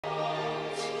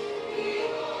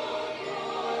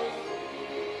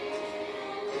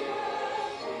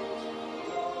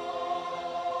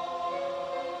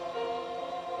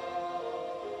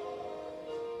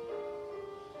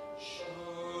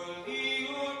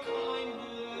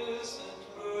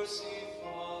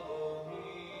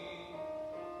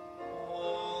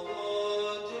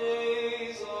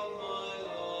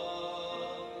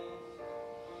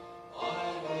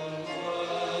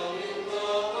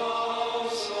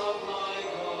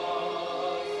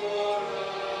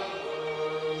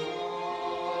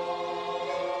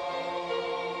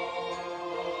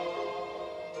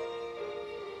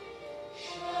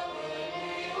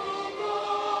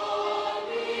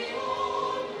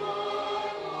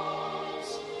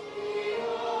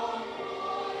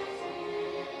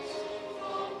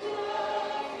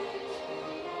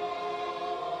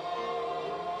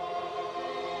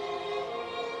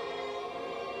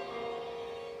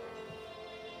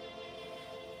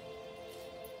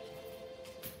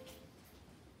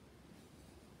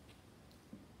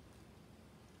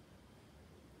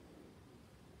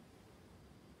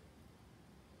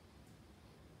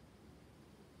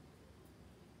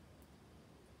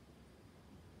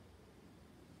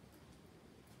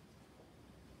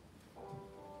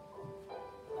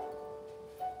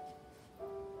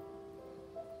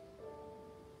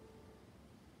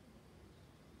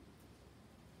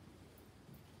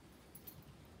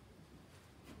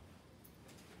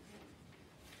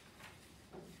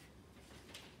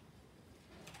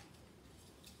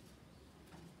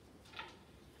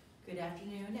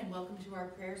afternoon and welcome to our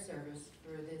prayer service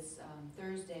for this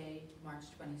Thursday, March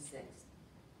 26th.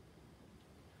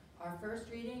 Our first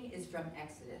reading is from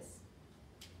Exodus.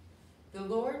 The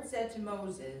Lord said to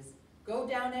Moses, "Go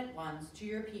down at once to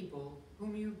your people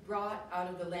whom you brought out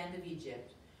of the land of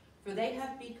Egypt, for they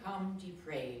have become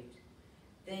depraved.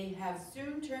 They have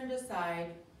soon turned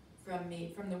aside from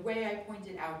the way I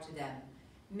pointed out to them,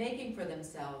 making for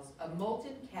themselves a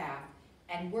molten calf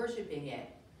and worshiping it,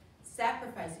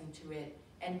 sacrificing to it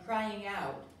and crying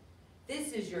out,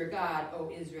 'This is your God, O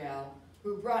Israel,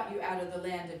 who brought you out of the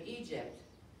land of Egypt.'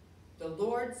 The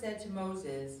Lord said to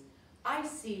Moses, 'I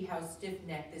see how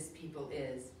stiff-necked this people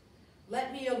is.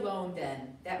 Let me alone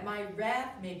then, that my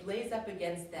wrath may blaze up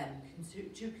against them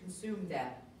to consume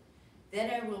them. Then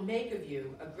I will make of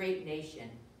you a great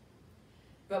nation.'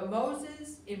 But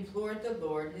Moses implored the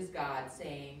Lord his God,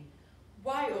 saying,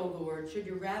 'Why, O Lord, should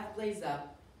your wrath blaze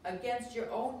up against your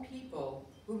own people,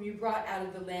 whom you brought out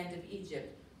of the land of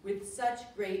Egypt with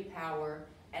such great power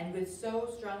and with so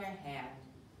strong a hand?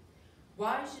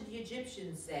 Why should the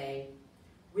Egyptians say,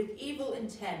 with evil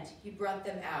intent he brought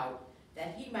them out,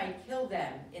 that he might kill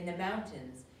them in the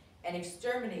mountains and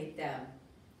exterminate them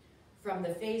from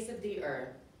the face of the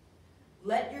earth?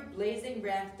 Let your blazing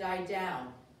wrath die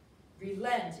down.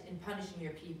 Relent in punishing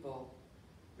your people.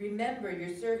 Remember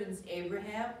your servants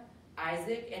Abraham,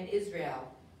 Isaac, and Israel,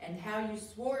 and how you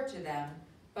swore to them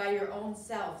by your own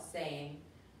self, saying,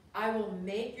 I will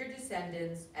make your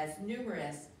descendants as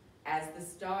numerous as the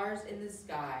stars in the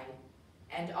sky,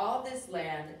 and all this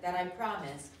land that I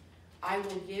promised I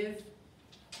will give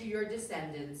to your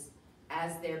descendants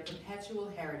as their perpetual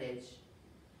heritage.'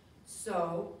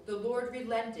 So the Lord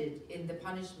relented in the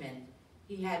punishment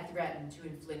he had threatened to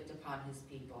inflict upon his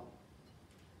people."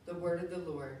 The word of the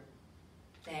Lord.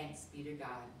 Thanks be to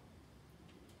God.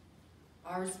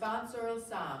 Our responsorial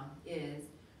psalm is,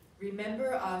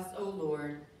 "Remember us, O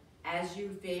Lord, as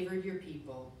you favor your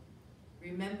people."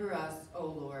 Remember us, O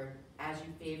Lord, as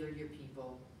you favor your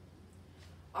people.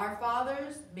 Our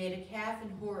fathers made a calf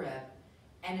in Horeb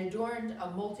and adorned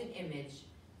a molten image.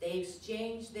 They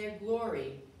exchanged their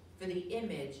glory for the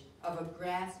image of a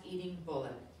grass-eating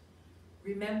bullock.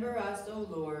 Remember us, O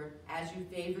Lord, as you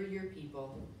favor your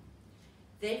people.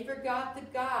 They forgot the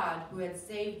God who had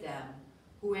saved them,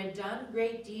 who had done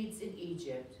great deeds in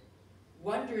Egypt,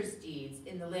 wondrous deeds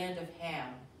in the land of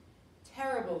Ham,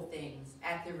 terrible things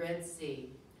at the Red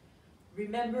Sea.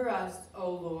 Remember us,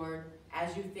 O Lord,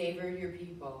 as you favor your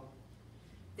people.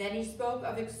 Then he spoke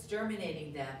of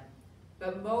exterminating them,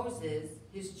 but Moses,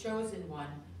 his chosen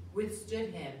one,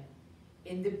 withstood him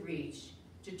in the breach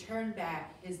to turn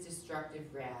back his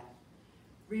destructive wrath.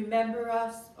 Remember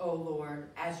us, O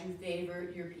Lord, as you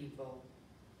favor your people.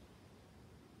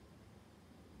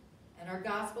 And our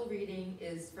gospel reading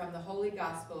is from the Holy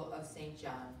Gospel of St.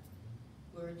 John.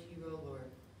 Glory to you, O Lord.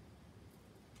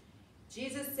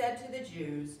 Jesus said to the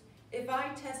Jews, "If I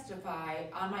testify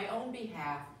on my own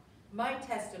behalf, my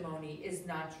testimony is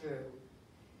not true.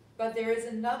 But there is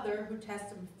another who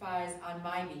testifies on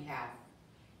my behalf,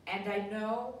 and I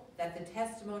know that the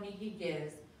testimony he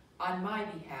gives on my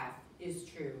behalf is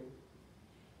true.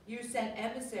 You sent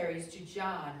emissaries to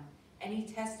John, and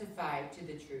he testified to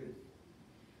the truth.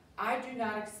 I do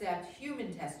not accept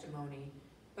human testimony,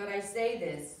 but I say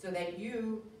this so that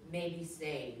you may be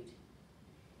saved.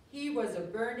 He was a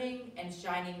burning and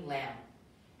shining lamp,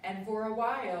 and for a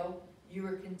while you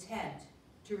were content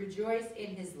to rejoice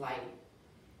in his light.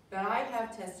 But I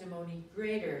have testimony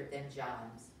greater than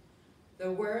John's.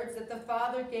 The words that the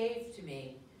Father gave to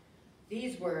me,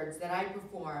 these words that I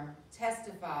perform,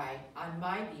 testify on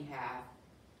my behalf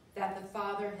that the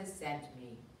Father has sent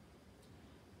me.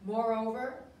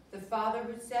 Moreover, the Father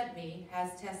who sent me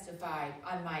has testified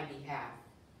on my behalf.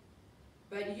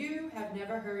 But you have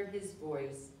never heard his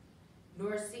voice,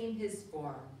 nor seen his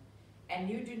form, and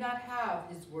you do not have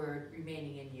his word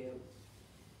remaining in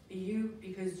you,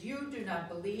 because you do not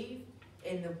believe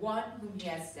in the one whom he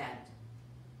has sent.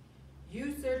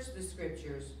 You search the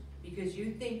scriptures because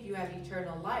you think you have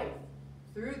eternal life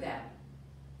through them.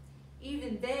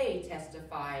 Even they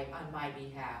testify on my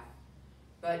behalf,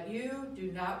 but you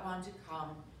do not want to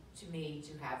come to me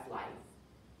to have life.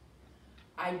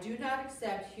 I do not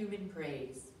accept human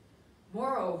praise.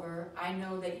 Moreover, I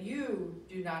know that you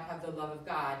do not have the love of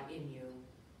God in you.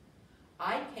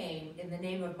 I came in the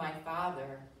name of my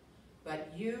Father,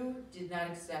 but you did not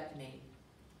accept me.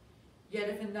 Yet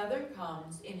if another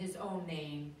comes in his own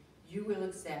name, you will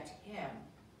accept him.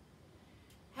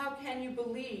 How can you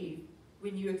believe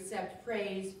when you accept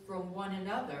praise from one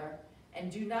another and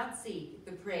do not seek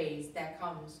the praise that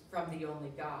comes from the only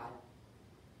God?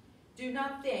 Do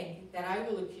not think that I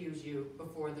will accuse you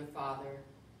before the Father.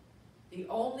 The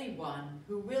only one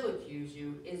who will accuse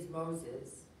you is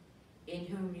Moses, in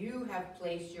whom you have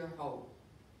placed your hope.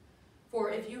 For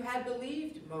if you had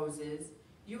believed Moses,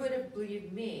 you would have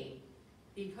believed me,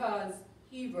 because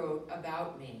he wrote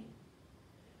about me.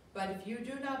 But if you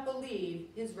do not believe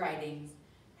his writings,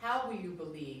 how will you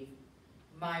believe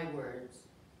my words?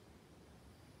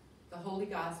 The Holy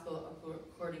Gospel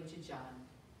according to John.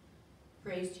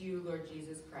 Praise to you, Lord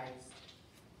Jesus Christ.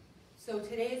 So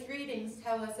today's readings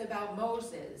tell us about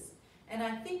Moses. And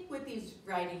I think what these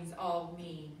writings all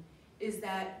mean is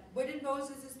that, what did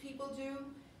Moses' people do?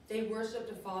 They worshipped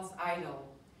a false idol.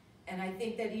 And I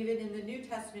think that even in the New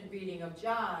Testament reading of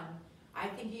John, I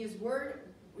think he's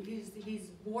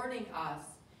warning us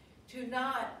to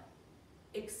not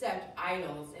accept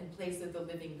idols in place of the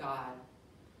living God.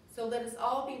 So let us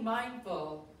all be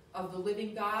mindful of the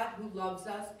living God who loves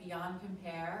us beyond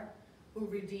compare, who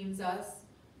redeems us,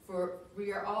 for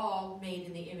we are all made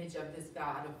in the image of this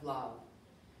God of love.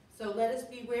 So let us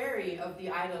be wary of the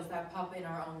idols that pop in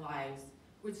our own lives,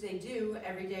 which they do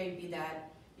every day, be that,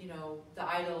 the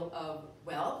idol of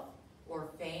wealth or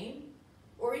fame,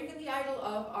 or even the idol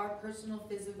of our personal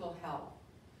physical health.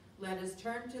 Let us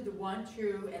turn to the one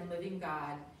true and living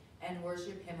God and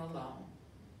worship him alone.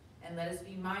 And let us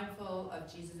be mindful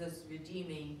of Jesus'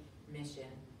 redeeming mission.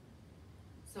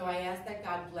 So I ask that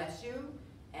God bless you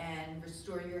and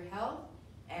restore your health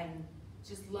and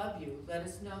just love you. Let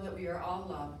us know that we are all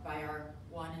loved by our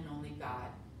one and only God.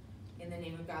 In the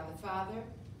name of God the Father,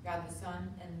 God the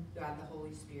Son, and God the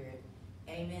Holy Spirit.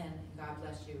 Amen. God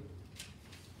bless you.